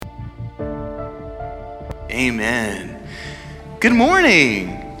Amen. Good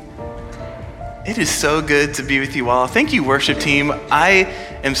morning. It is so good to be with you all. Thank you, worship team. I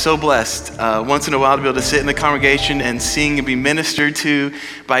am so blessed once in a while to be able to sit in the congregation and sing and be ministered to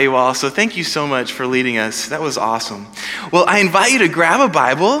by you all. So thank you so much for leading us. That was awesome. Well, I invite you to grab a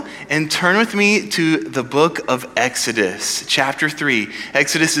Bible and turn with me to the book of Exodus, chapter 3.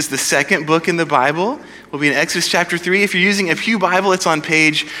 Exodus is the second book in the Bible. We'll be in Exodus chapter 3. If you're using a Pew Bible, it's on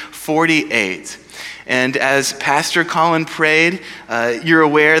page 48. And as Pastor Colin prayed, you're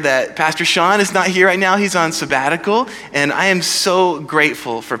aware that Pastor Sean is not here right now. He's on sabbatical. And I am so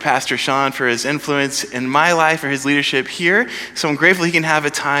grateful for Pastor Sean, for his influence in my life, for his leadership here. So I'm grateful he can have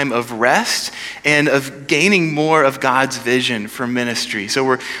a time of rest and of gaining more of God's vision for ministry. So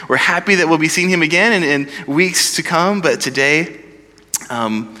we're happy that we'll be seeing him again in weeks to come. But today,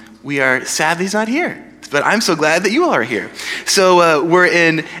 we are sad that he's not here. But I'm so glad that you all are here. So we're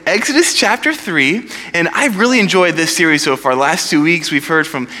in Exodus chapter 3, and I've really enjoyed this series so far. The last 2 weeks, we've heard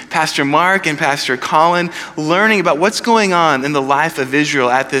from Pastor Mark and Pastor Colin, learning about what's going on in the life of Israel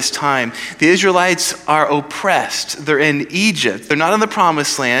at this time. The Israelites are oppressed. They're in Egypt. They're not in the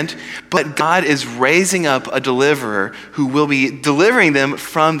promised land, but God is raising up a deliverer who will be delivering them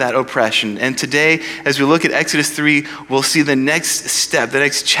from that oppression. And today, as we look at Exodus 3, we'll see the next step, the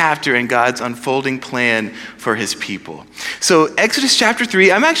next chapter in God's unfolding plan for his people. So Exodus chapter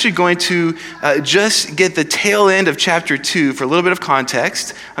 3, I'm actually going to just get the tail end of chapter 2 for a little bit of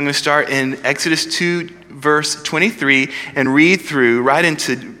context. I'm going to start in Exodus 2, verse 23, and read through right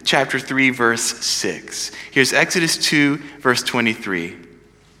into chapter 3, verse 6. Here's Exodus 2, verse 23.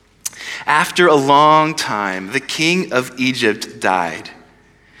 After a long time, the king of Egypt died.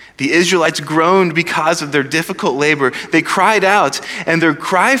 The Israelites groaned because of their difficult labor. They cried out, and their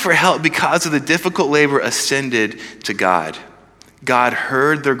cry for help because of the difficult labor ascended to God. God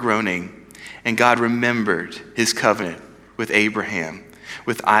heard their groaning, and God remembered his covenant with Abraham,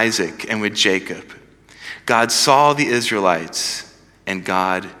 with Isaac, and with Jacob. God saw the Israelites, and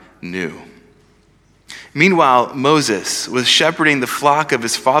God knew. Meanwhile, Moses was shepherding the flock of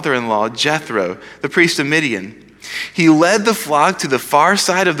his father-in-law, Jethro, the priest of Midian. He led the flock to the far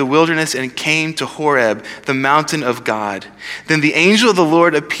side of the wilderness and came to Horeb, the mountain of God. Then the angel of the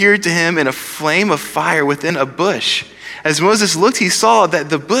Lord appeared to him in a flame of fire within a bush. As Moses looked, he saw that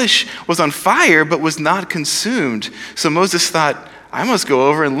the bush was on fire but was not consumed. So Moses thought, I must go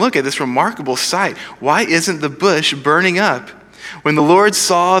over and look at this remarkable sight. Why isn't the bush burning up? When the Lord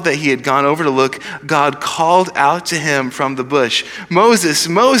saw that he had gone over to look, God called out to him from the bush, Moses,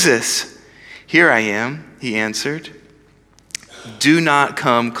 Moses. Here I am, he answered. Do not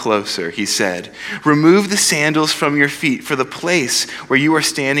come closer, he said. Remove the sandals from your feet, for the place where you are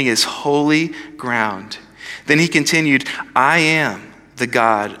standing is holy ground. Then he continued, I am the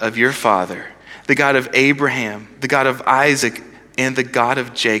God of your father, the God of Abraham, the God of Isaac, and the God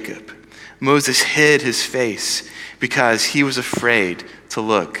of Jacob. Moses hid his face because he was afraid to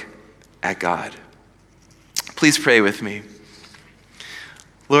look at God. Please pray with me.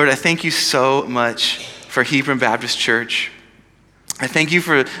 Lord, I thank you so much for Hebron Baptist Church. I thank you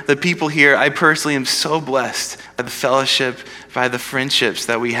for the people here. I personally am so blessed by the fellowship, by the friendships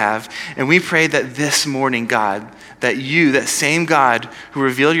that we have. And we pray that this morning, God, that you, that same God who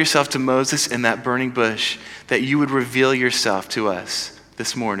revealed yourself to Moses in that burning bush, that you would reveal yourself to us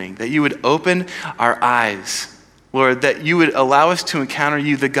this morning, that you would open our eyes, Lord, that you would allow us to encounter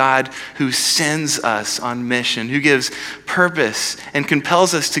you, the God who sends us on mission, who gives purpose and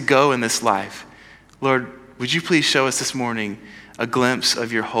compels us to go in this life. Lord, would you please show us this morning a glimpse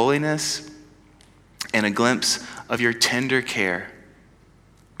of your holiness and a glimpse of your tender care.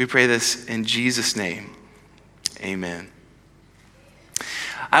 We pray this in Jesus' name. Amen.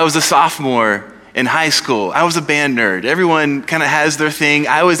 I was a sophomore in high school. I was a band nerd. Everyone kind of has their thing.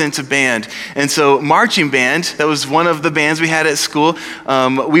 I was into band. And so marching band, that was one of the bands we had at school.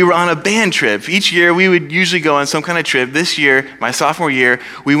 We were on a band trip. Each year we would usually go on some kind of trip. This year, my sophomore year,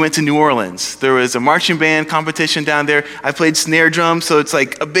 we went to New Orleans. There was a marching band competition down there. I played snare drum, so it's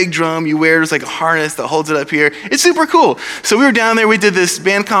like a big drum you wear. There's like a harness that holds it up here. It's super cool. So we were down there. We did this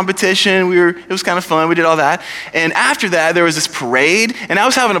band competition. It was kind of fun. We did all that. And after that, there was this parade, and I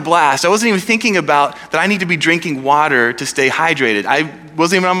was having a blast. I wasn't even thinking about that I need to be drinking water to stay hydrated. I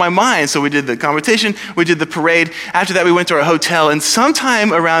wasn't even on my mind. So we did the competition, we did the parade. After that, we went to our hotel, and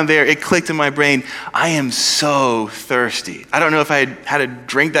sometime around there, it clicked in my brain, I am so thirsty. I don't know if I had a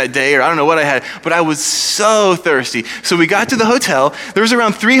drink that day, or I don't know what I had, but I was so thirsty. So we got to the hotel. There was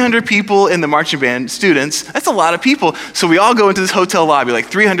around 300 people in the marching band, students. That's a lot of people. So we all go into this hotel lobby, like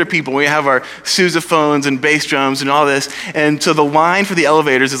 300 people. We have our sousaphones and bass drums and all this. And so the line for the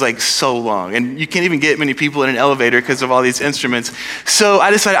elevators is like so long. And you can't even get many people in an elevator because of all these instruments. So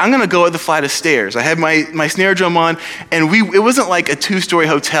I decided I'm going to go up the flight of stairs. I had my snare drum on, and it wasn't like a 2-story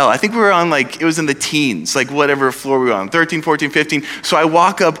hotel. I think we were on it was in the teens, like whatever floor we were on, 13, 14, 15. So I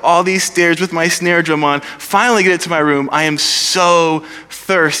walk up all these stairs with my snare drum on, finally get it to my room. I am so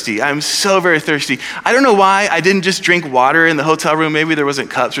thirsty. I'm so very thirsty. I don't know why I didn't just drink water in the hotel room. Maybe there wasn't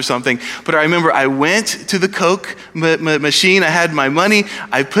cups or something. But I remember I went to the Coke machine. I had my money.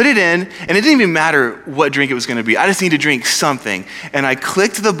 I put it in, and it didn't even matter what drink it was going to be. I just needed to drink something. And I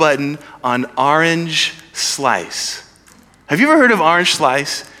clicked the button on Orange Slice. Have you ever heard of Orange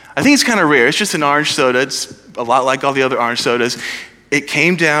Slice? I think it's kind of rare. It's just an orange soda. It's a lot like all the other orange sodas. It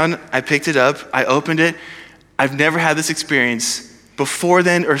came down. I picked it up. I opened it. I've never had this experience before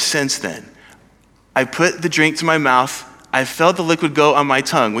then or since then. I put the drink to my mouth. I felt the liquid go on my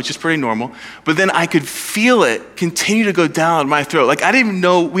tongue, which is pretty normal, but then I could feel it continue to go down my throat. Like I didn't even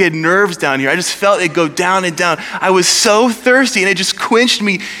know we had nerves down here. I just felt it go down and down. I was so thirsty, and it just quenched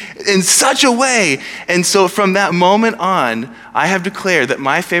me in such a way. And so from that moment on, I have declared that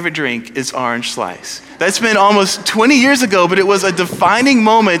my favorite drink is Orange Slice. That's been almost 20 years ago, but it was a defining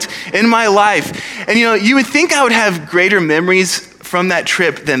moment in my life. And you would think I would have greater memories from that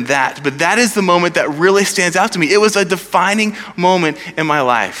trip than that, but that is the moment that really stands out to me. It was a defining moment in my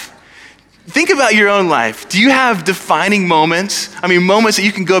life. Think about your own life. Do you have defining moments? Moments that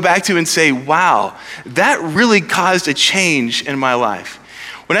you can go back to and say, wow, that really caused a change in my life.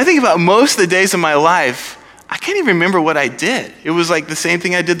 When I think about most of the days of my life, I can't even remember what I did. It was like the same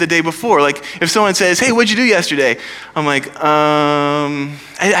thing I did the day before. Like if someone says, hey, what'd you do yesterday? I'm like, I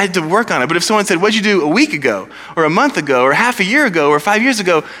had to work on it. But if someone said, what'd you do a week ago or a month ago or half a year ago or 5 years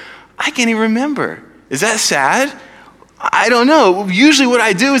ago, I can't even remember. Is that sad? I don't know. Usually what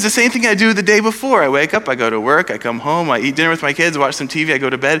I do is the same thing I do the day before. I wake up, I go to work, I come home, I eat dinner with my kids, watch some TV, I go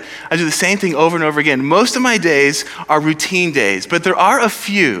to bed. I do the same thing over and over again. Most of my days are routine days, but there are a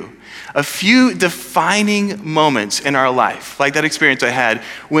few defining moments in our life, like that experience I had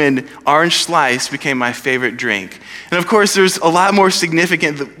when Orange Slice became my favorite drink. And of course, there's a lot more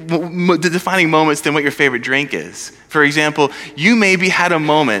significant the defining moments than what your favorite drink is. For example, you maybe had a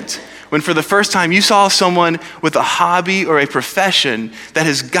moment when for the first time you saw someone with a hobby or a profession that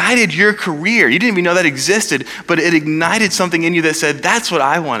has guided your career. You didn't even know that existed, but it ignited something in you that said, that's what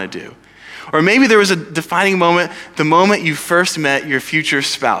I want to do. Or maybe there was a defining moment, the moment you first met your future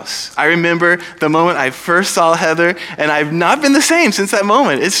spouse. I remember the moment I first saw Heather, and I've not been the same since that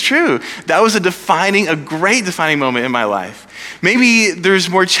moment. It's true. That was a great defining moment in my life. Maybe there's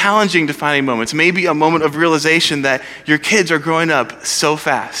more challenging defining moments. Maybe a moment of realization that your kids are growing up so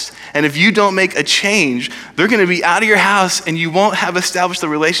fast. And if you don't make a change, they're going to be out of your house and you won't have established the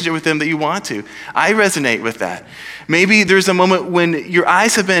relationship with them that you want to. I resonate with that. Maybe there's a moment when your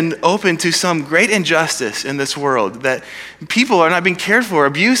eyes have been open to some great injustice in this world, that people are not being cared for,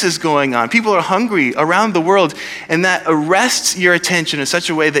 abuse is going on, people are hungry around the world, and that arrests your attention in such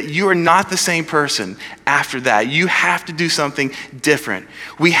a way that you are not the same person after that. You have to do something different.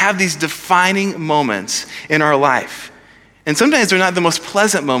 We have these defining moments in our life. And sometimes they're not the most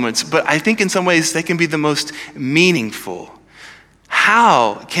pleasant moments, but I think in some ways they can be the most meaningful.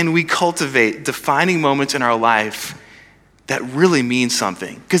 How can we cultivate defining moments in our life that really mean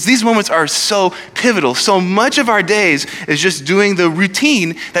something? Because these moments are so pivotal. So much of our days is just doing the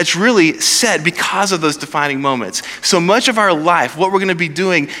routine that's really set because of those defining moments. So much of our life, what we're going to be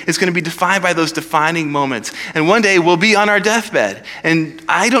doing is going to be defined by those defining moments. And one day we'll be on our deathbed. And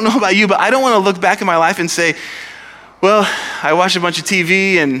I don't know about you, but I don't want to look back in my life and say, well, I watched a bunch of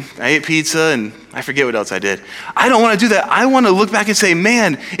TV and I ate pizza and I forget what else I did. I don't want to do that. I want to look back and say,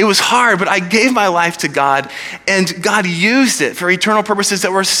 man, it was hard, but I gave my life to God and God used it for eternal purposes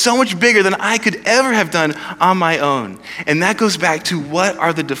that were so much bigger than I could ever have done on my own. And that goes back to what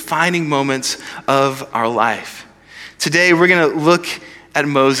are the defining moments of our life. Today, we're going to look at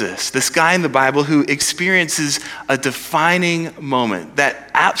Moses, this guy in the Bible who experiences a defining moment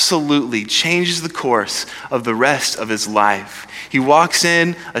that absolutely changes the course of the rest of his life. He walks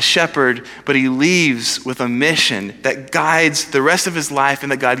in a shepherd, but he leaves with a mission that guides the rest of his life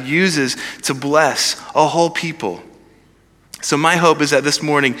and that God uses to bless a whole people. So my hope is that this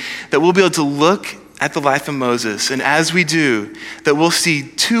morning that we'll be able to look at the life of Moses. And as we do, that we'll see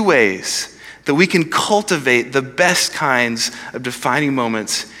two ways that we can cultivate the best kinds of defining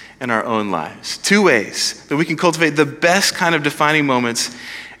moments in our own lives. Two ways that we can cultivate the best kind of defining moments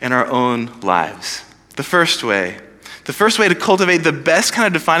in our own lives. The first way to cultivate the best kind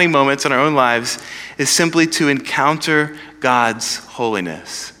of defining moments in our own lives is simply to encounter God's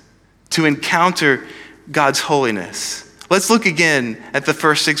holiness. To encounter God's holiness. Let's look again at the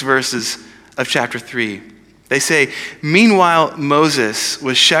first 6 verses of chapter 3. They say, "Meanwhile, Moses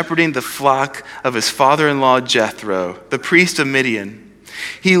was shepherding the flock of his father-in-law Jethro, the priest of Midian.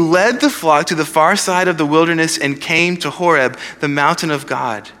 He led the flock to the far side of the wilderness and came to Horeb, the mountain of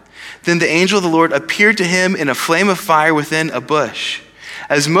God. Then the angel of the Lord appeared to him in a flame of fire within a bush.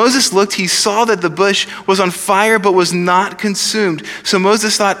 As Moses looked, he saw that the bush was on fire but was not consumed. So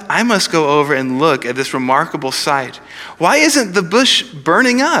Moses thought, I must go over and look at this remarkable sight. Why isn't the bush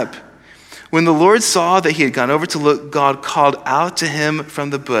burning up? When the Lord saw that he had gone over to look, God called out to him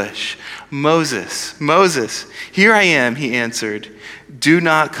from the bush, Moses, Moses, here I am, he answered. Do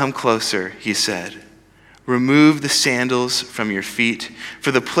not come closer, he said. Remove the sandals from your feet,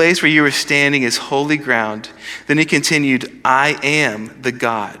 for the place where you are standing is holy ground. Then he continued, I am the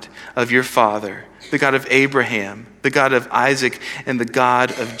God of your father, the God of Abraham, the God of Isaac, and the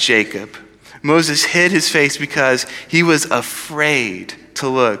God of Jacob. Moses hid his face because he was afraid to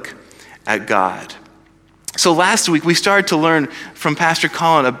look at God. So last week we started to learn from Pastor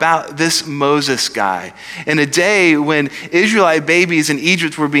Colin about this Moses guy. In a day when Israelite babies in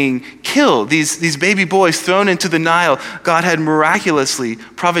Egypt were being killed, these baby boys thrown into the Nile, God had miraculously,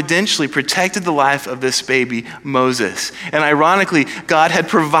 providentially protected the life of this baby Moses. And ironically, God had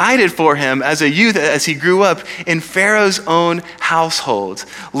provided for him as a youth as he grew up in Pharaoh's own household.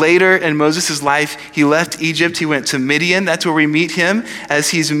 Later in Moses' life, he left Egypt. He went to Midian. That's where we meet him. As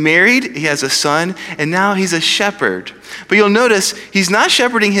he's married, he has a son, and now he's a shepherd. But you'll notice he's not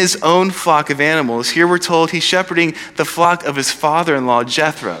shepherding his own flock of animals. Here we're told he's shepherding the flock of his father-in-law,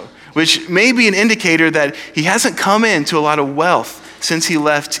 Jethro, which may be an indicator that he hasn't come into a lot of wealth since he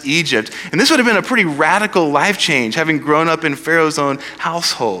left Egypt. And this would have been a pretty radical life change, having grown up in Pharaoh's own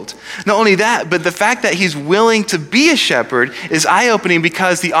household. Not only that, but the fact that he's willing to be a shepherd is eye-opening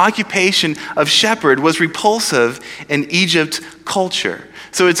because the occupation of shepherd was repulsive in Egypt culture.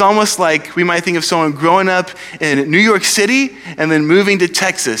 So it's almost like we might think of someone growing up in New York City and then moving to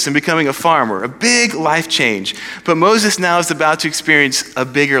Texas and becoming a farmer, a big life change. But Moses now is about to experience a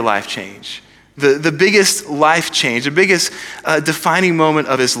bigger life change, the biggest life change, the biggest defining moment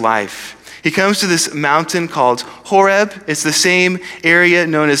of his life. He comes to this mountain called Horeb. It's the same area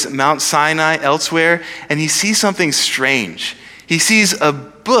known as Mount Sinai elsewhere, and he sees something strange. He sees a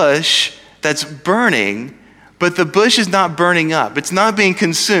bush that's burning, but the bush is not burning up. It's not being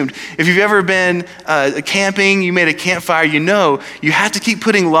consumed. If you've ever been camping, you made a campfire, you know you have to keep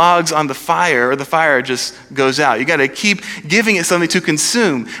putting logs on the fire or the fire just goes out. You got to keep giving it something to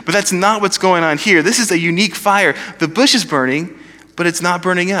consume. But that's not what's going on here. This is a unique fire. The bush is burning, but it's not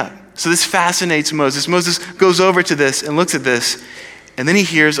burning up. So this fascinates Moses. Moses goes over to this and looks at this, and then he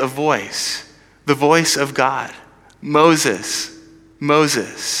hears a voice, the voice of God. Moses,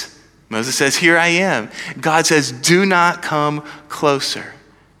 Moses. Moses says, here I am. God says, do not come closer.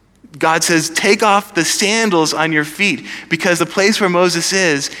 God says, take off the sandals on your feet because the place where Moses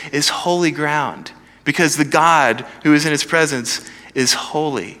is holy ground because the God who is in his presence is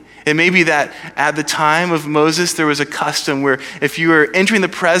holy. It may be that at the time of Moses, there was a custom where if you were entering the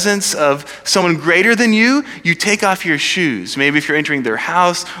presence of someone greater than you, you take off your shoes. Maybe if you're entering their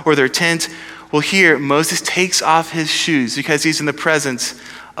house or their tent. Well, here, Moses takes off his shoes because he's in the presence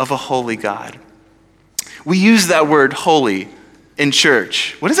of a holy God. We use that word holy in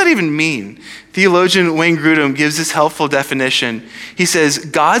church. What does that even mean? Theologian Wayne Grudem gives this helpful definition. He says,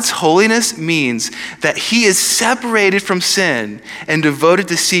 God's holiness means that he is separated from sin and devoted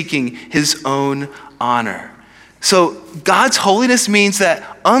to seeking his own honor. So God's holiness means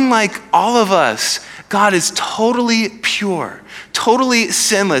that unlike all of us, God is totally pure, totally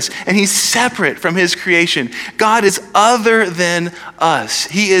sinless, and he's separate from his creation. God is other than us.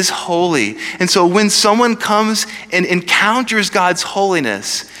 He is holy. And so when someone comes and encounters God's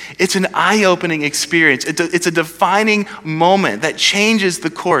holiness, it's an eye-opening experience. It's a defining moment that changes the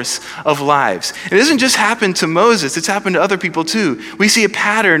course of lives. It doesn't just happen to Moses, it's happened to other people too. We see a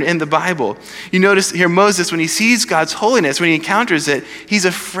pattern in the Bible. You notice here Moses, when he sees God's holiness, when he encounters it, he's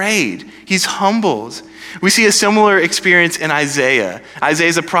afraid, he's humbled. We see a similar experience in Isaiah. Isaiah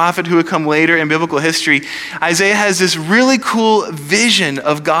is a prophet who would come later in biblical history. Isaiah has this really cool vision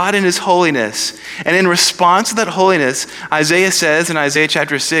of God and his holiness. And in response to that holiness, Isaiah says in Isaiah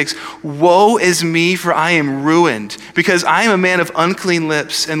chapter 6, "Woe is me, for I am ruined, because I am a man of unclean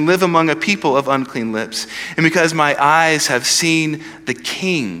lips and live among a people of unclean lips. And because my eyes have seen the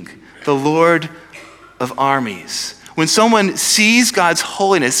King, the Lord of armies." When someone sees God's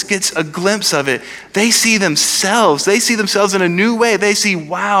holiness, gets a glimpse of it, they see themselves. They see themselves in a new way. They see,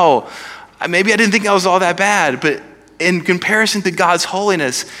 wow, maybe I didn't think I was all that bad, but in comparison to God's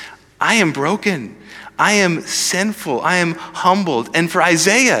holiness, I am broken. I am sinful. I am humbled. And for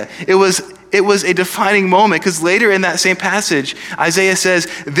Isaiah, it was a defining moment, because later in that same passage, Isaiah says,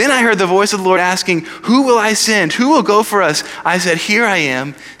 "Then I heard the voice of the Lord asking, 'Who will I send? Who will go for us?' I said, 'Here I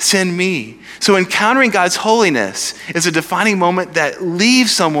am, send me.'" So encountering God's holiness is a defining moment that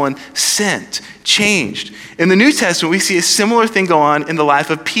leaves someone sent, changed. In the New Testament, we see a similar thing go on in the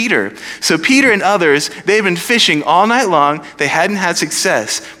life of Peter. So Peter and others, they've been fishing all night long. They hadn't had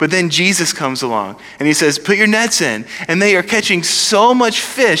success. But then Jesus comes along and he says, "Put your nets in." And they are catching so much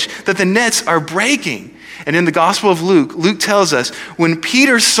fish that the nets are breaking. And in the Gospel of Luke, Luke tells us, when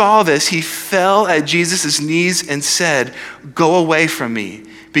Peter saw this, he fell at Jesus' knees and said, "Go away from me,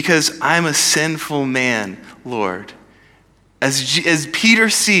 because I'm a sinful man, Lord." As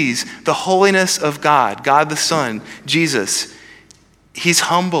Peter sees the holiness of God, God the Son, Jesus, he's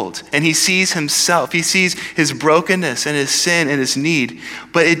humbled and he sees himself. He sees his brokenness and his sin and his need.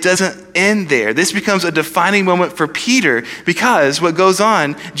 But it doesn't end there. This becomes a defining moment for Peter, because what goes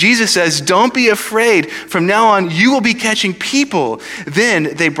on, Jesus says, "Don't be afraid. From now on, you will be catching people."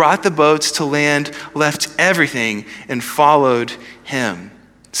 Then they brought the boats to land, left everything, and followed him.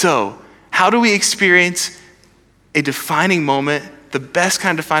 So, how do we experience a defining moment, the best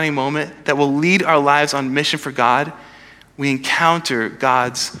kind of defining moment that will lead our lives on mission for God? We encounter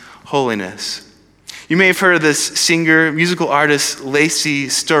God's holiness. You may have heard of this singer, musical artist, Lacey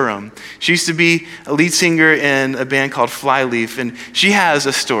Sturm. She used to be a lead singer in a band called Flyleaf, and she has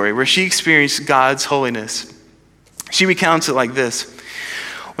a story where she experienced God's holiness. She recounts it like this: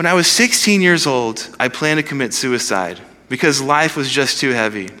 "When I was 16 years old, I planned to commit suicide because life was just too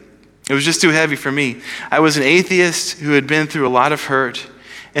heavy. It was just too heavy for me. I was an atheist who had been through a lot of hurt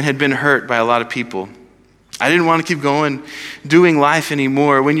and had been hurt by a lot of people. I didn't want to keep going, doing life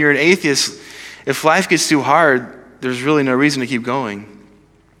anymore. When you're an atheist, if life gets too hard, there's really no reason to keep going.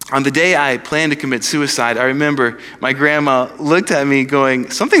 On the day I planned to commit suicide, I remember my grandma looked at me going,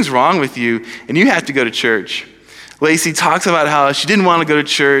 'Something's wrong with you, and you have to go to church.' Lacey talks about how she didn't want to go to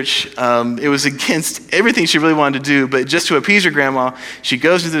church. It was against everything she really wanted to do, but just to appease her grandma, she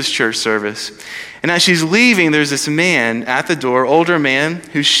goes to this church service. And as she's leaving, there's this man at the door, older man,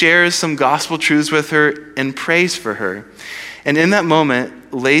 who shares some gospel truths with her and prays for her. And in that moment,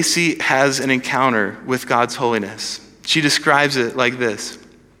 Lacey has an encounter with God's holiness. She describes it like this: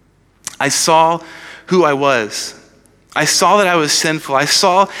 I saw who I was. I saw that I was sinful. I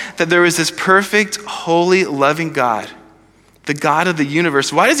saw that there was this perfect, holy, loving God, the God of the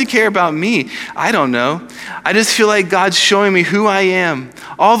universe. Why does he care about me? I don't know. I just feel like God's showing me who I am.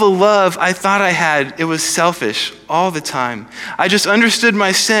 All the love I thought I had, it was selfish all the time. I just understood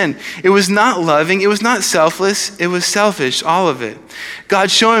my sin. It was not loving. It was not selfless. It was selfish, all of it.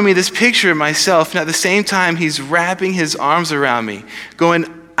 God's showing me this picture of myself, and at the same time, he's wrapping his arms around me, going,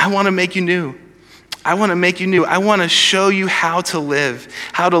 I want to make you new. I want to make you new. I want to show you how to live,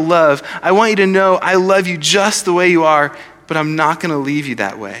 how to love. I want you to know I love you just the way you are, but I'm not going to leave you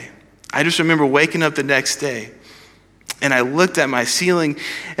that way. I just remember waking up the next day, and I looked at my ceiling,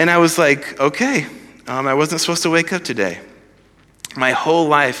 and I was like, okay, I wasn't supposed to wake up today. My whole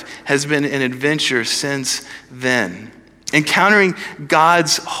life has been an adventure since then. Encountering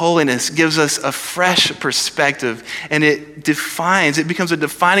God's holiness gives us a fresh perspective, and it becomes a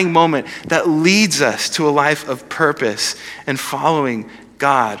defining moment that leads us to a life of purpose and following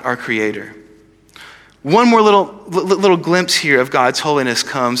God, our Creator. One more little glimpse here of God's holiness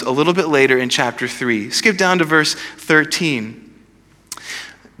comes a little bit later in chapter 3. Skip down to verse 13.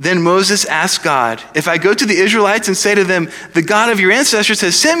 Then Moses asked God, if I go to the Israelites and say to them, the God of your ancestors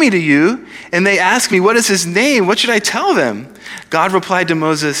has sent me to you, and they ask me, what is his name? What should I tell them? God replied to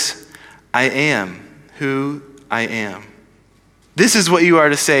Moses, I am who I am. This is what you are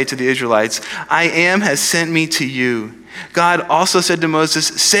to say to the Israelites. I am has sent me to you. God also said to Moses,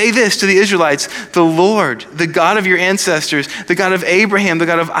 say this to the Israelites, the Lord, the God of your ancestors, the God of Abraham, the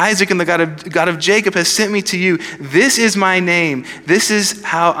God of Isaac, and the God of Jacob has sent me to you. This is my name. This is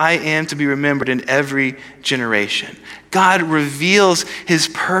how I am to be remembered in every generation. God reveals his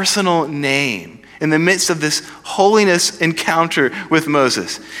personal name in the midst of this holiness encounter with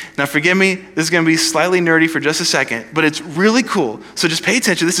Moses. Now forgive me, this is going to be slightly nerdy for just a second, but it's really cool. So just pay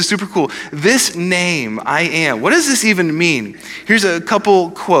attention, this is super cool. This name, I am, what does this even mean? Here's a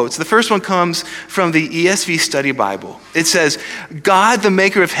couple quotes. The first one comes from the ESV Study Bible. It says, God, the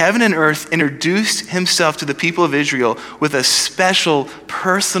maker of heaven and earth, introduced himself to the people of Israel with a special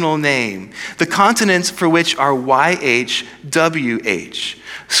personal name, the consonants for which are YHWH.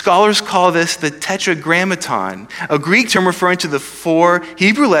 Scholars call this the Tetragrammaton, a Greek term referring to the 4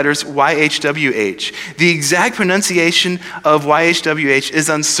 Hebrew letters YHWH. The exact pronunciation of YHWH is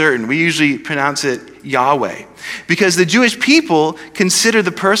uncertain. We usually pronounce it Yahweh, because the Jewish people consider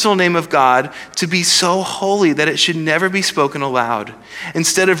the personal name of God to be so holy that it should never be spoken aloud.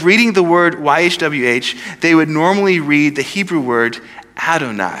 Instead of reading the word YHWH, they would normally read the Hebrew word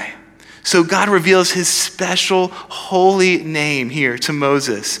Adonai. So God reveals his special holy name here to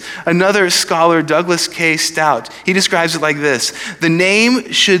Moses. Another scholar, Douglas K. Stout, he describes it like this: the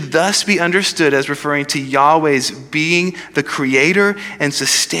name should thus be understood as referring to Yahweh's being the creator and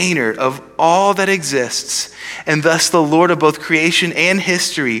sustainer of all that exists, and thus the Lord of both creation and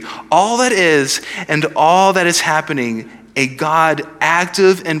history, all that is and all that is happening, a God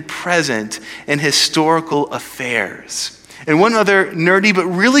active and present in historical affairs. And one other nerdy but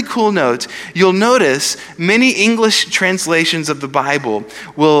really cool note, you'll notice many English translations of the Bible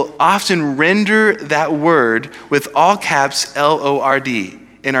will often render that word with all caps L-O-R-D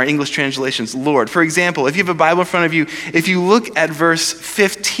in our English translations, Lord. For example, if you have a Bible in front of you, if you look at verse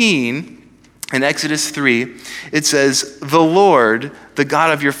 15 in Exodus 3, it says, the Lord, the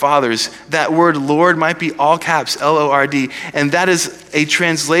God of your fathers. That word Lord might be all caps L-O-R-D, and that is a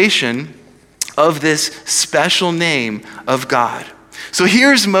translation of this special name of God. So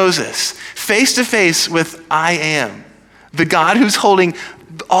here's Moses, face to face with I am, the God who's holding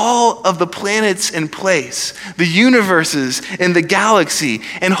all of the planets in place, the universes in the galaxy,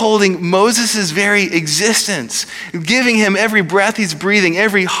 and holding Moses' very existence, giving him every breath he's breathing,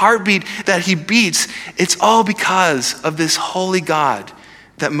 every heartbeat that he beats. It's all because of this holy God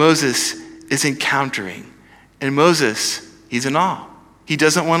that Moses is encountering. And Moses, he's in awe. He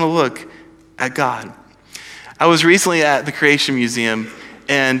doesn't want to look at God. I was recently at the Creation Museum,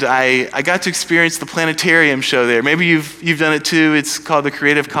 and I got to experience the planetarium show there. Maybe you've done it too. It's called the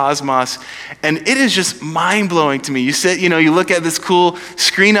Creative Cosmos, and it is just mind-blowing to me. You sit, you look at this cool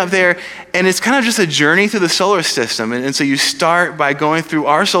screen up there, and it's kind of just a journey through the solar system. And so you start by going through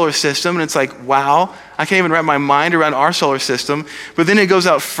our solar system, and it's like, wow, I can't even wrap my mind around our solar system. But then it goes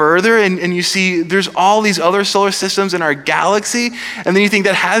out further, and you see there's all these other solar systems in our galaxy, and then you think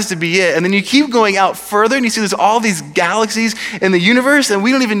that has to be it. And then you keep going out further, and you see there's all these galaxies in the universe, and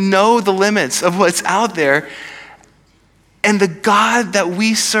we don't even know the limits of what's out there. And the God that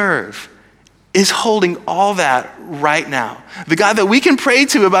we serve is holding all that right now. The God that we can pray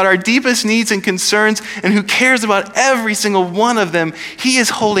to about our deepest needs and concerns, and who cares about every single one of them, he is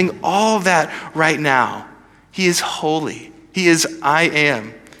holding all that right now. He is holy. He is I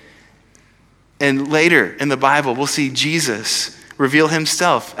am. And later in the Bible, we'll see Jesus reveal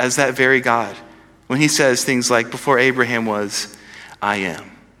himself as that very God when he says things like, before Abraham was, I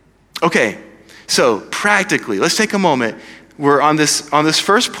am. Okay, so practically, let's take a moment. We're on this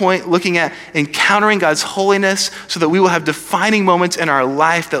first point, looking at encountering God's holiness so that we will have defining moments in our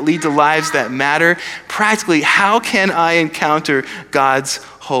life that lead to lives that matter. Practically, how can I encounter God's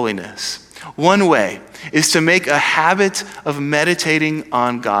holiness? One way is to make a habit of meditating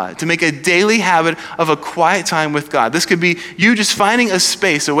on God, to make a daily habit of a quiet time with God. This could be you just finding a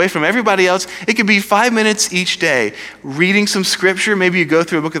space away from everybody else. It could be 5 minutes each day, reading some scripture. Maybe you go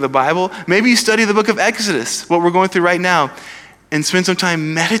through a book of the Bible. Maybe you study the book of Exodus, what we're going through right now, and spend some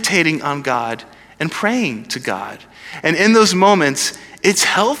time meditating on God and praying to God. And in those moments, it's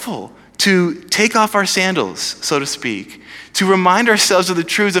helpful to take off our sandals, so to speak, to remind ourselves of the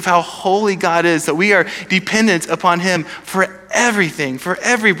truths of how holy God is, that we are dependent upon him for everything, for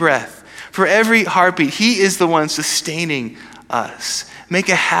every breath, for every heartbeat. He is the one sustaining us. Make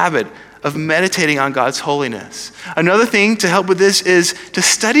a habit of meditating on God's holiness. Another thing to help with this is to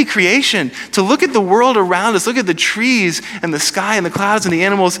study creation, to look at the world around us, look at the trees and the sky and the clouds and the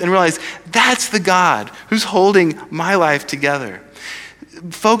animals, and realize that's the God who's holding my life together.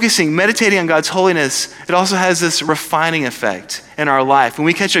 Focusing, meditating on God's holiness, it also has this refining effect in our life. When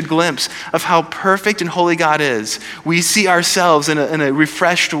we catch a glimpse of how perfect and holy God is, we see ourselves in a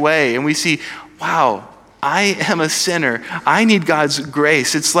refreshed way, and we see, wow, I am a sinner. I need God's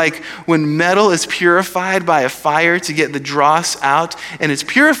grace. It's like when metal is purified by a fire to get the dross out, and it's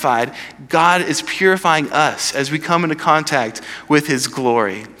purified, God is purifying us as we come into contact with his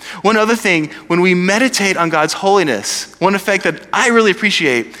glory. One other thing, when we meditate on God's holiness, one effect that I really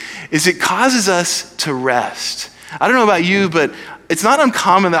appreciate is it causes us to rest. I don't know about you, but it's not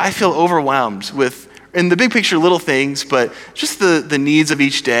uncommon that I feel overwhelmed with, in the big picture, little things, but just the needs of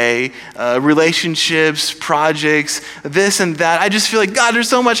each day, relationships, projects, this and that. I just feel like, God, there's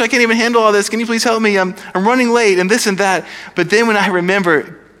so much, I can't even handle all this. Can you please help me? I'm running late and this and that. But then when I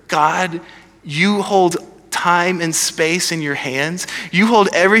remember, God, you hold time and space in your hands. You hold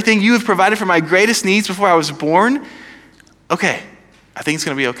everything. You have provided for my greatest needs before I was born. Okay, I think it's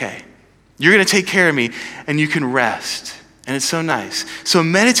going to be okay. You're going to take care of me and you can rest. And it's so nice. So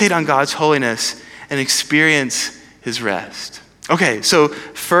meditate on God's holiness and experience his rest. Okay, so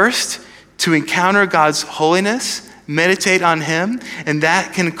first, to encounter God's holiness, meditate on him, and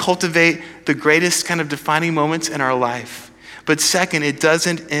that can cultivate the greatest kind of defining moments in our life. But second, it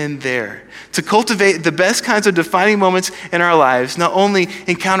doesn't end there. To cultivate the best kinds of defining moments in our lives, not only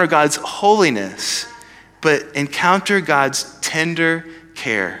encounter God's holiness, but encounter God's tender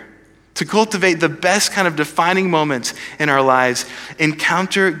care. To cultivate the best kind of defining moments in our lives,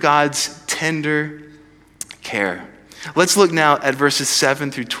 encounter God's tender care. Let's look now at verses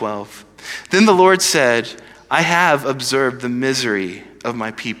 7 through 12. Then the Lord said, I have observed the misery of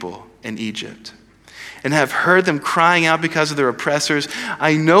my people in Egypt, and have heard them crying out because of their oppressors.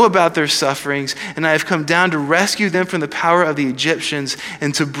 I know about their sufferings, and I have come down to rescue them from the power of the Egyptians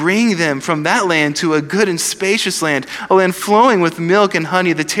and to bring them from that land to a good and spacious land, a land flowing with milk and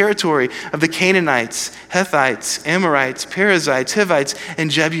honey, the territory of the Canaanites, Hittites, Amorites, Perizzites, Hivites,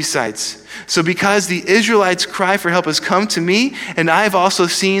 and Jebusites. So because the Israelites' cry for help has come to me, and I have also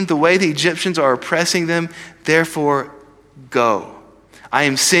seen the way the Egyptians are oppressing them, therefore go. I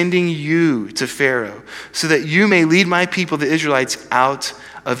am sending you to Pharaoh so that you may lead my people, the Israelites, out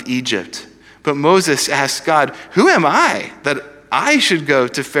of Egypt. But Moses asked God, who am I that I should go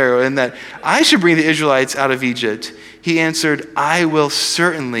to Pharaoh and that I should bring the Israelites out of Egypt? He answered, I will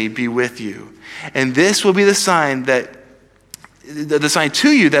certainly be with you. And this will be the sign to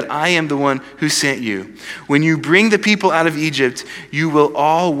you that I am the one who sent you. When you bring the people out of Egypt, you will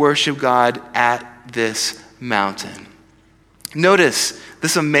all worship God at this mountain. Notice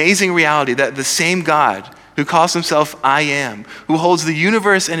this amazing reality that the same God who calls himself I am, who holds the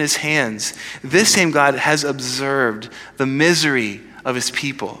universe in his hands, this same God has observed the misery of his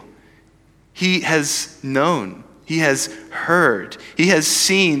people. He has known, he has heard, he has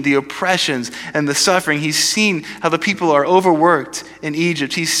seen the oppressions and the suffering. He's seen how the people are overworked in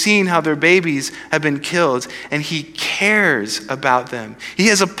Egypt. He's seen how their babies have been killed, and he cares about them. He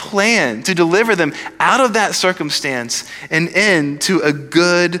has a plan to deliver them out of that circumstance and into a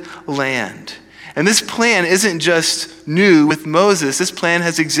good land. And this plan isn't just new with Moses. This plan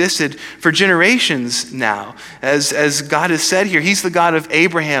has existed for generations now. As God has said here, he's the God of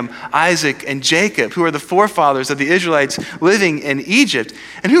Abraham, Isaac, and Jacob, who are the forefathers of the Israelites living in Egypt.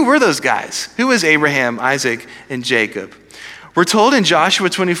 And who were those guys? Who was Abraham, Isaac, and Jacob? We're told in Joshua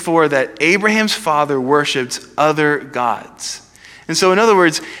 24 that Abraham's father worshiped other gods. And so in other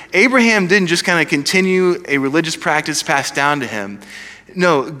words, Abraham didn't just kind of continue a religious practice passed down to him.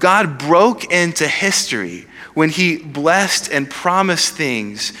 No, God broke into history when he blessed and promised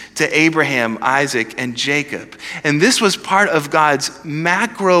things to Abraham, Isaac, and Jacob. And this was part of God's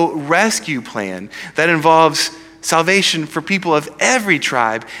macro rescue plan that involves salvation for people of every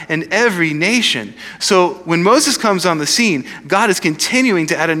tribe and every nation. So when Moses comes on the scene, God is continuing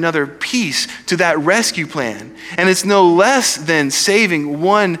to add another piece to that rescue plan. And it's no less than saving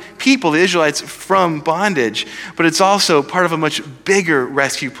one people, the Israelites, from bondage, but it's also part of a much bigger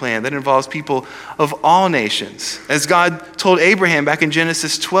rescue plan that involves people of all nations. As God told Abraham back in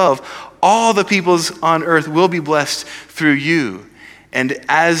Genesis 12, all the peoples on earth will be blessed through you. And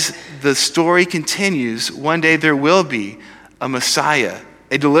as the story continues, one day there will be a Messiah,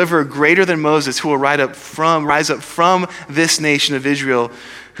 a deliverer greater than Moses, who will rise up from this nation of Israel,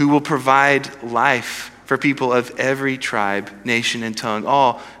 who will provide life for people of every tribe, nation, and tongue,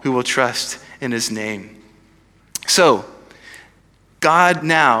 all who will trust in his name. So, God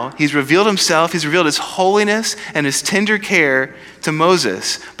now, he's revealed himself, he's revealed his holiness and his tender care to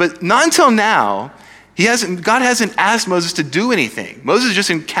Moses. But not until now, God hasn't asked Moses to do anything. Moses is just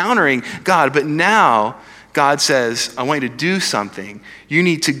encountering God, but now God says, I want you to do something. You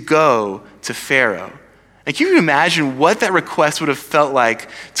need to go to Pharaoh. And can you imagine what that request would have felt like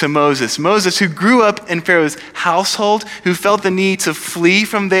to Moses? Moses, who grew up in Pharaoh's household, who felt the need to flee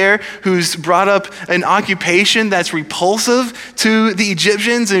from there, who's brought up an occupation that's repulsive to the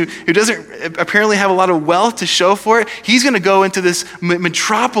Egyptians, who doesn't apparently have a lot of wealth to show for it. He's going to go into this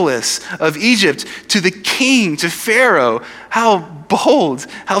metropolis of Egypt, to the king, to Pharaoh. How bold,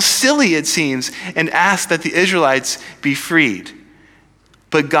 how silly it seems, and ask that the Israelites be freed.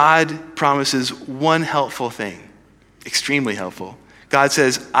 But God promises one helpful thing, extremely helpful. God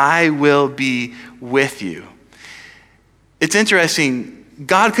says, I will be with you. It's interesting,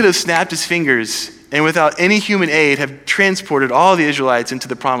 God could have snapped his fingers and without any human aid have transported all the Israelites into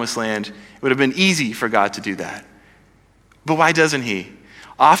the promised land. It would have been easy for God to do that. But why doesn't he?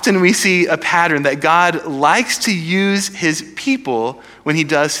 Often we see a pattern that God likes to use his people when he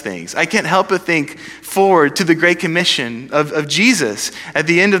does things. I can't help but think forward to the Great Commission of Jesus. At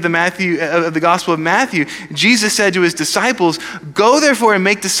the end of the Gospel of Matthew, Jesus said to his disciples, go therefore and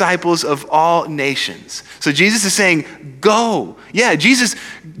make disciples of all nations. So Jesus is saying, go. Yeah,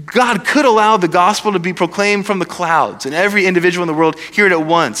 God could allow the gospel to be proclaimed from the clouds and every individual in the world hear it at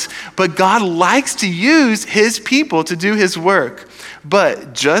once. But God likes to use his people to do his work.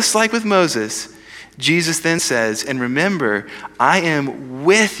 But just like with Moses, Jesus then says, and remember, I am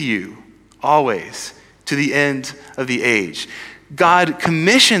with you always to the end of the age. God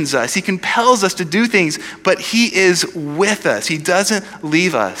commissions us. He compels us to do things, but he is with us. He doesn't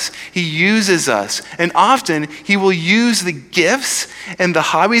leave us. He uses us. And often he will use the gifts and the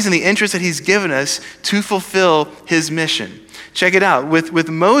hobbies and the interests that he's given us to fulfill his mission. Check it out. With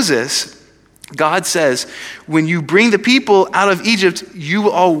Moses, God says, when you bring the people out of Egypt, you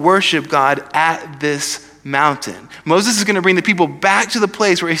will all worship God at this mountain. Moses is going to bring the people back to the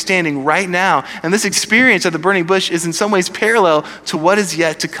place where he's standing right now. And this experience of the burning bush is in some ways parallel to what is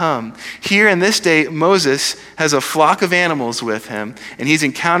yet to come. Here in this day, Moses has a flock of animals with him, and he's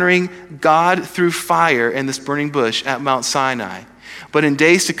encountering God through fire in this burning bush at Mount Sinai. But in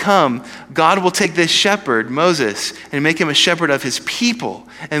days to come, God will take this shepherd, Moses, and make him a shepherd of his people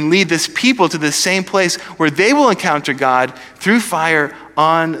and lead this people to the same place where they will encounter God through fire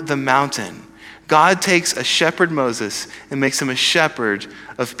on the mountain. God takes a shepherd, Moses, and makes him a shepherd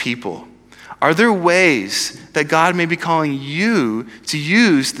of people. Are there ways that God may be calling you to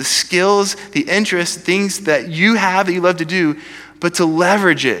use the skills, the interests, things that you have that you love to do, but to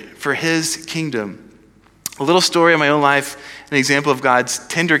leverage it for his kingdom? A little story of my own life, an example of God's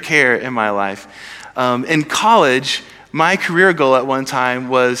tender care in my life. In college, my career goal at one time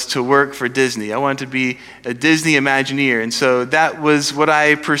was to work for Disney. I wanted to be a Disney Imagineer. And so that was what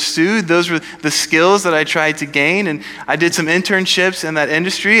I pursued. Those were the skills that I tried to gain. And I did some internships in that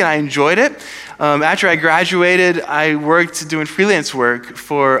industry, and I enjoyed it. After I graduated, I worked doing freelance work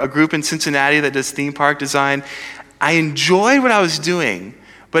for a group in Cincinnati that does theme park design. I enjoyed what I was doing.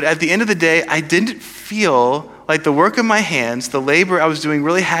 But at the end of the day, I didn't feel like the work of my hands, the labor I was doing,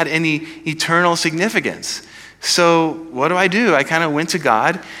 really had any eternal significance. So what do? I kind of went to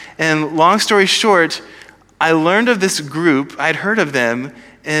God, and long story short, I learned of this group. I'd heard of them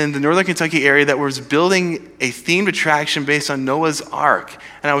in the Northern Kentucky area that was building a themed attraction based on Noah's Ark.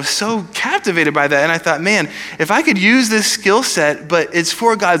 And I was so captivated by that. And I thought, man, if I could use this skill set, but it's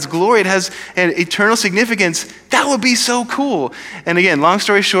for God's glory, it has an eternal significance, that would be so cool. And again, long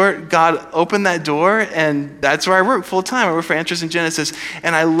story short, God opened that door, and that's where I work full time. I work for Answers in Genesis.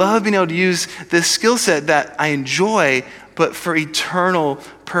 And I love being able to use this skill set that I enjoy, but for eternal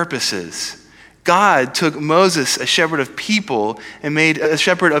purposes. God took Moses, a shepherd of people, and made a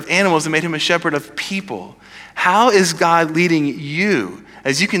shepherd of animals and made him a shepherd of people. How is God leading you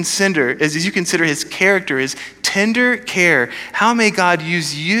as you consider his character, his tender care? How may God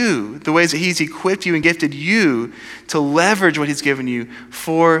use you, the ways that he's equipped you and gifted you, to leverage what he's given you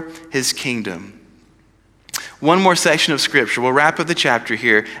for his kingdom? One more section of scripture. We'll wrap up the chapter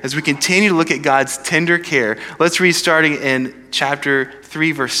here as we continue to look at God's tender care. Let's read starting in chapter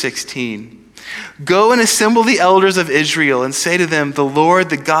 3, verse 16. Go and assemble the elders of Israel and say to them, the Lord,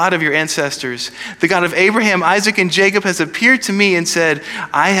 the God of your ancestors, the God of Abraham, Isaac, and Jacob has appeared to me and said,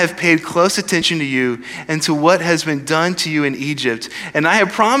 I have paid close attention to you and to what has been done to you in Egypt. And I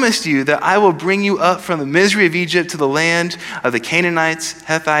have promised you that I will bring you up from the misery of Egypt to the land of the Canaanites,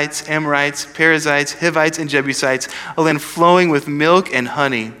 Hittites, Amorites, Perizzites, Hivites, and Jebusites, a land flowing with milk and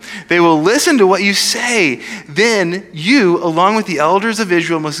honey. They will listen to what you say. Then you, along with the elders of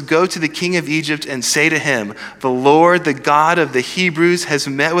Israel, must go to the king of Egypt and say to him, the Lord, the God of the Hebrews, has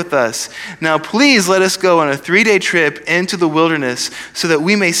met with us. Now please let us go on a 3-day trip into the wilderness so that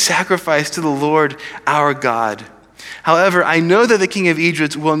we may sacrifice to the Lord our God. However, I know that the king of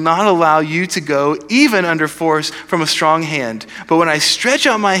Egypt will not allow you to go even under force from a strong hand. But when I stretch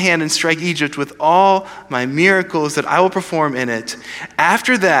out my hand and strike Egypt with all my miracles that I will perform in it,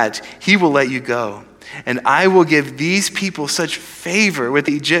 after that he will let you go. And I will give these people such favor with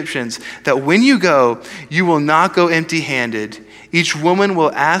the Egyptians that when you go, you will not go empty-handed. Each woman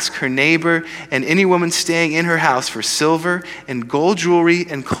will ask her neighbor and any woman staying in her house for silver and gold jewelry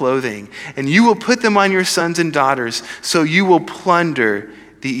and clothing. And you will put them on your sons and daughters, so you will plunder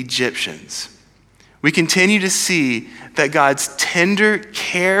the Egyptians. We continue to see that God's tender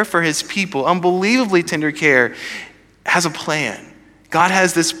care for his people, unbelievably tender care, has a plan. God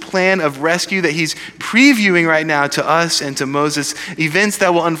has this plan of rescue that he's previewing right now to us and to Moses, events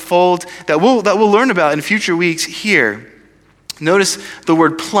that will unfold, that we'll learn about in future weeks here. Notice the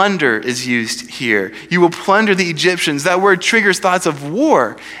word plunder is used here. You will plunder the Egyptians. That word triggers thoughts of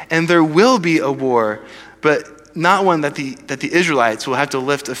war, and there will be a war, but not one that the Israelites will have to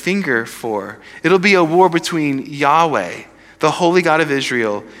lift a finger for. It'll be a war between Yahweh, the holy God of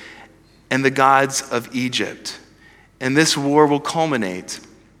Israel, and the gods of Egypt. And this war will culminate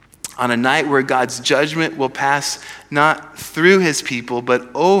on a night where God's judgment will pass not through his people, but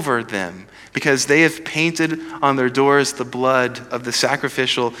over them, because they have painted on their doors the blood of the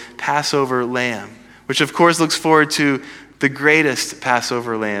sacrificial Passover lamb, which of course looks forward to the greatest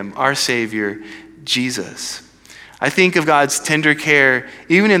Passover lamb, our Savior, Jesus. I think of God's tender care,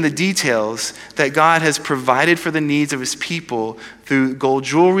 even in the details, that God has provided for the needs of his people through gold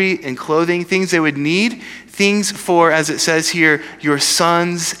jewelry and clothing, things they would need, things for, as it says here, your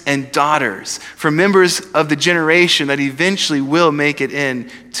sons and daughters, for members of the generation that eventually will make it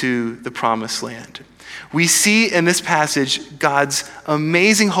into the promised land. We see in this passage God's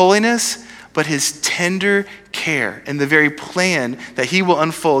amazing holiness, but his tender care and the very plan that he will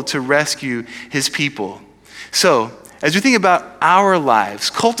unfold to rescue his people. So, as we think about our lives,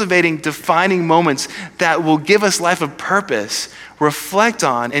 cultivating defining moments that will give us life of purpose, reflect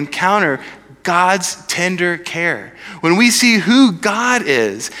on, encounter God's tender care. When we see who God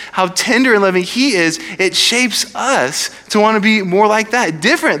is, how tender and loving he is, it shapes us to want to be more like that,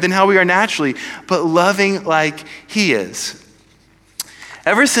 different than how we are naturally, but loving like he is.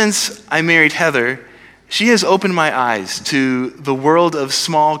 Ever since I married Heather, she has opened my eyes to the world of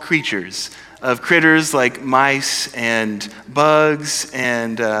small creatures, of critters like mice and bugs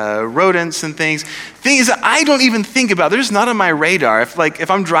and rodents and things that I don't even think about. They're just not on my radar.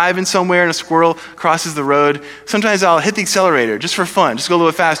 If I'm driving somewhere and a squirrel crosses the road, sometimes I'll hit the accelerator just for fun, just go a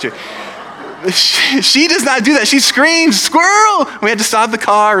little bit faster. She does not do that. She screams, "Squirrel!" We had to stop the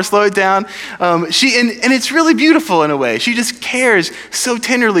car or slow it down. And it's really beautiful in a way. She just cares so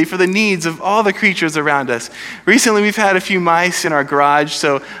tenderly for the needs of all the creatures around us. Recently, we've had a few mice in our garage,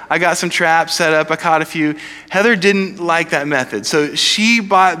 so I got some traps set up. I caught a few. Heather didn't like that method, so she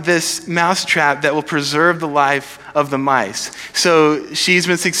bought this mouse trap that will preserve the life of the mice. So she's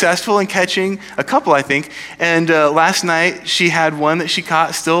been successful in catching a couple, I think. And last night she had one that she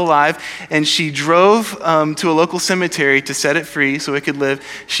caught still alive, and she drove to a local cemetery to set it free so it could live.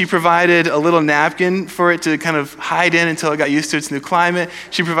 She provided a little napkin for it to kind of hide in until it got used to its new climate.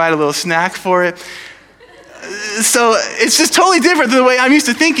 She provided a little snack for it. So it's just totally different than the way I'm used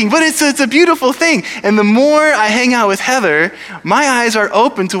to thinking, but it's a beautiful thing. And the more I hang out with Heather, my eyes are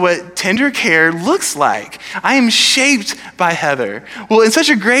open to what tender care looks like. I am shaped by Heather. Well, in such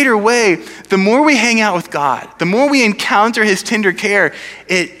a greater way, the more we hang out with God, the more we encounter his tender care,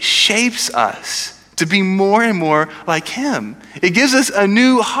 it shapes us to be more and more like him. It gives us a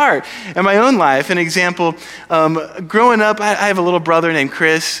new heart. In my own life, an example, growing up, I have a little brother named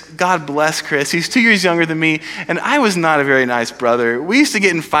Chris. God bless Chris. He's 2 years younger than me, and I was not a very nice brother. We used to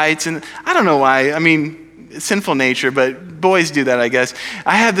get in fights, and I don't know why. I mean, sinful nature, but boys do that, I guess.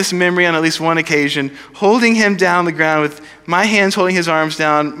 I have this memory on at least one occasion, holding him down on the ground with my hands holding his arms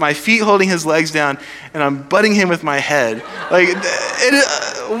down, my feet holding his legs down, and I'm butting him with my head.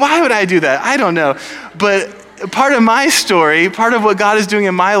 Why would I do that? I don't know. But part of my story, part of what God is doing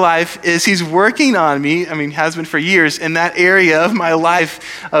in my life is he's working on me, has been for years, in that area of my life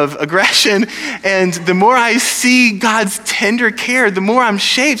of aggression. And the more I see God's tender care, the more I'm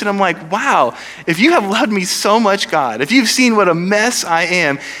shaped. And I'm like, wow, if you have loved me so much, God, if you've seen what a mess I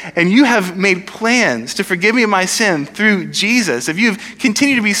am, and you have made plans to forgive me of my sin through Jesus, if you've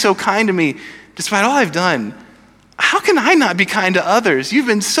continued to be so kind to me, despite all I've done, how can I not be kind to others? You've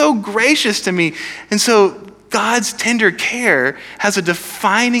been so gracious to me. And so God's tender care has a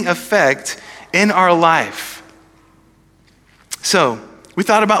defining effect in our life. So we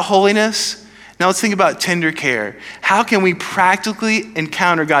thought about holiness. Now let's think about tender care. How can we practically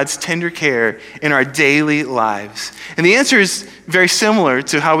encounter God's tender care in our daily lives? And the answer is very similar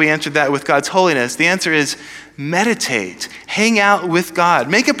to how we answered that with God's holiness. The answer is meditate, hang out with God,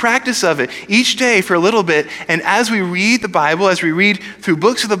 make a practice of it each day for a little bit. And as we read the Bible, as we read through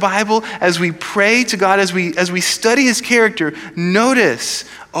books of the Bible, as we pray to God, as we study his character, notice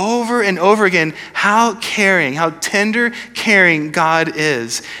over and over again how caring, how tender, caring God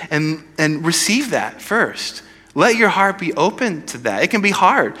is, and receive that first. Let your heart be open to that. It can be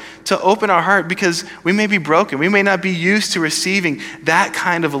hard to open our heart because we may be broken. We may not be used to receiving that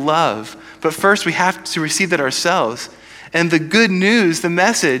kind of love. But first, we have to receive that ourselves. And the good news, the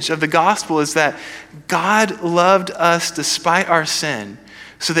message of the gospel is that God loved us despite our sin,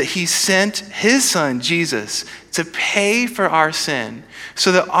 so that he sent his son, Jesus, to pay for our sin,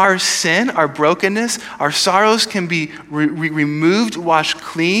 so that our sin, our brokenness, our sorrows can be removed, washed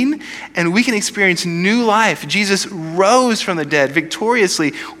clean, and we can experience new life. Jesus rose from the dead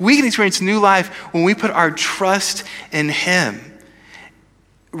victoriously. We can experience new life when we put our trust in him.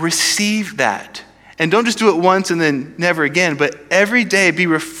 Receive that. And don't just do it once and then never again, but every day be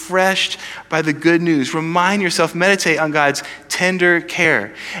refreshed by the good news. Remind yourself, meditate on God's tender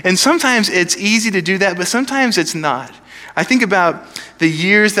care. And sometimes it's easy to do that, but sometimes it's not. I think about the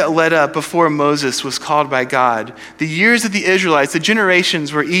years that led up before Moses was called by God, the years that the Israelites, the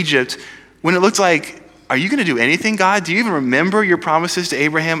generations were Egypt, when it looked like, are you going to do anything, God? Do you even remember your promises to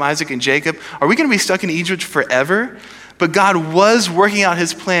Abraham, Isaac, and Jacob? Are we going to be stuck in Egypt forever? But God was working out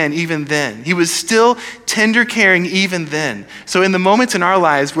his plan even then. He was still tender caring even then. So in the moments in our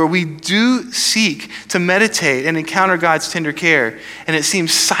lives where we do seek to meditate and encounter God's tender care, and it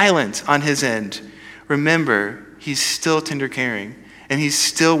seems silent on his end, remember, he's still tender caring and he's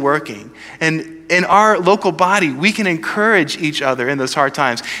still working. And in our local body, we can encourage each other in those hard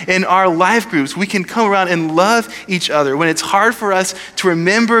times. In our life groups, we can come around and love each other. When it's hard for us to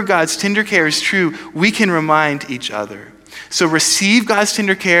remember God's tender care is true, we can remind each other. So receive God's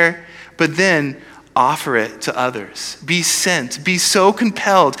tender care, but then offer it to others. Be sent. Be so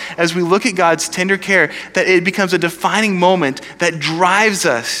compelled as we look at God's tender care that it becomes a defining moment that drives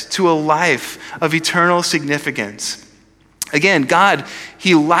us to a life of eternal significance. Again, God,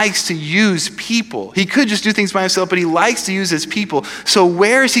 he likes to use people. He could just do things by himself, but he likes to use his people. So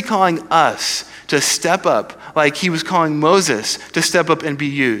where is he calling us to step up like he was calling Moses to step up and be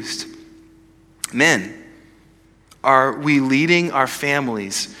used? Men, are we leading our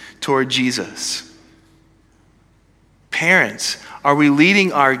families toward Jesus? Parents, are we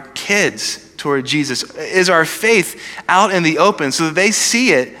leading our kids toward Jesus? Is our faith out in the open so that they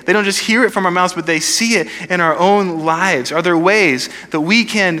see it? They don't just hear it from our mouths, but they see it in our own lives. Are there ways that we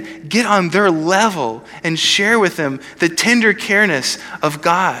can get on their level and share with them the tender careness of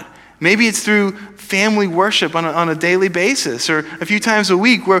God? Maybe it's through family worship on a daily basis or a few times a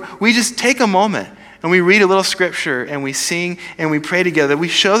week where we just take a moment and we read a little scripture and we sing and we pray together. We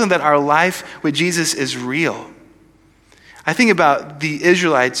show them that our life with Jesus is real. I think about the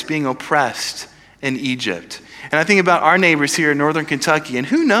Israelites being oppressed in Egypt. And I think about our neighbors here in northern Kentucky. And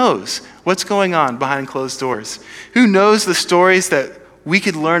who knows what's going on behind closed doors? Who knows the stories that we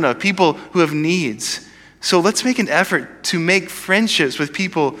could learn of, people who have needs? So let's make an effort to make friendships with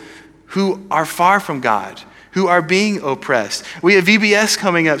people who are far from God, who are being oppressed. We have VBS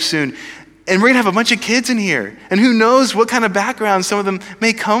coming up soon. And we're going to have a bunch of kids in here. And who knows what kind of background some of them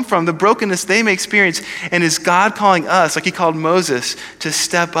may come from, the brokenness they may experience. And is God calling us, like he called Moses, to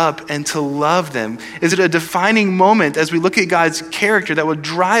step up and to love them? Is it a defining moment as we look at God's character that will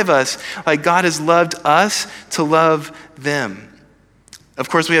drive us, like God has loved us, to love them? Of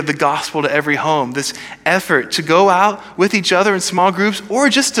course, we have the gospel to every home, this effort to go out with each other in small groups or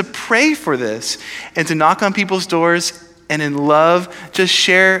just to pray for this and to knock on people's doors and in love, just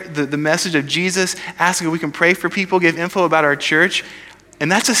share the message of Jesus, asking if we can pray for people, give info about our church.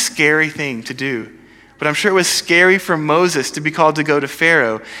 And that's a scary thing to do. But I'm sure it was scary for Moses to be called to go to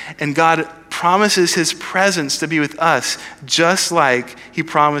Pharaoh. And God promises his presence to be with us, just like he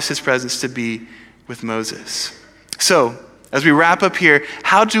promised his presence to be with Moses. So, as we wrap up here,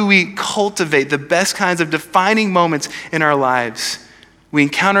 how do we cultivate the best kinds of defining moments in our lives? We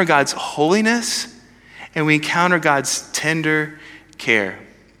encounter God's holiness, and we encounter God's tender care.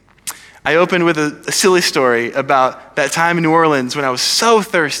 I opened with a silly story about that time in New Orleans when I was so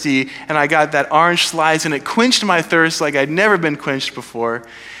thirsty and I got that orange slice and it quenched my thirst like I'd never been quenched before.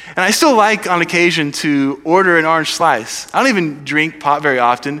 And I still like, on occasion, to order an orange slice. I don't even drink pop very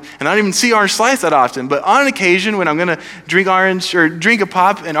often, and I don't even see orange slice that often. But on occasion, when I'm going to drink a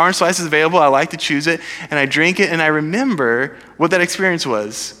pop and orange slice is available, I like to choose it, and I drink it, and I remember what that experience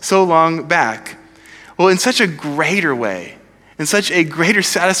was so long back. Well, in such a greater way, in such a greater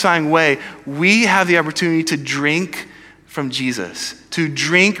satisfying way, we have the opportunity to drink from Jesus, to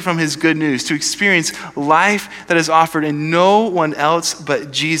drink from his good news, to experience life that is offered in no one else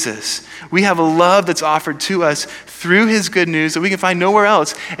but Jesus. We have a love that's offered to us through his good news that we can find nowhere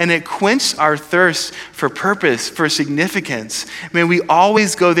else, and it quenches our thirst for purpose, for significance. May we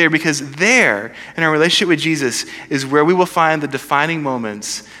always go there, because there, in our relationship with Jesus, is where we will find the defining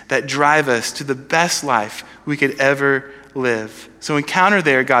moments that drive us to the best life we could ever live. So encounter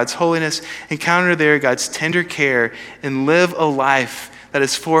there God's holiness, encounter there God's tender care, and live a life that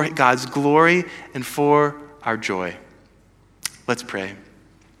is for God's glory and for our joy. Let's pray.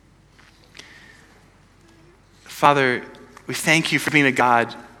 Father, we thank you for being a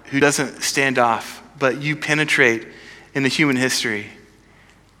God who doesn't stand off, but you penetrate into human history.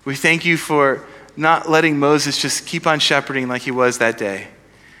 We thank you for not letting Moses just keep on shepherding like he was that day,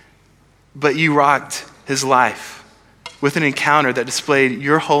 but you rocked his life with an encounter that displayed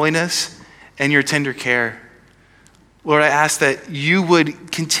your holiness and your tender care. Lord, I ask that you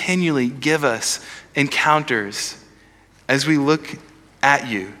would continually give us encounters as we look at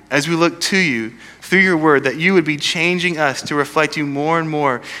you, as we look to you through your word, that you would be changing us to reflect you more and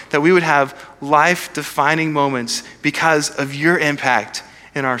more, that we would have life-defining moments because of your impact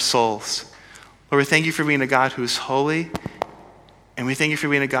in our souls. Lord, we thank you for being a God who is holy, and we thank you for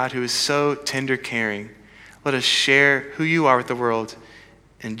being a God who is so tender caring. Let us share who you are with the world.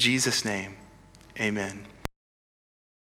 In Jesus' name, amen.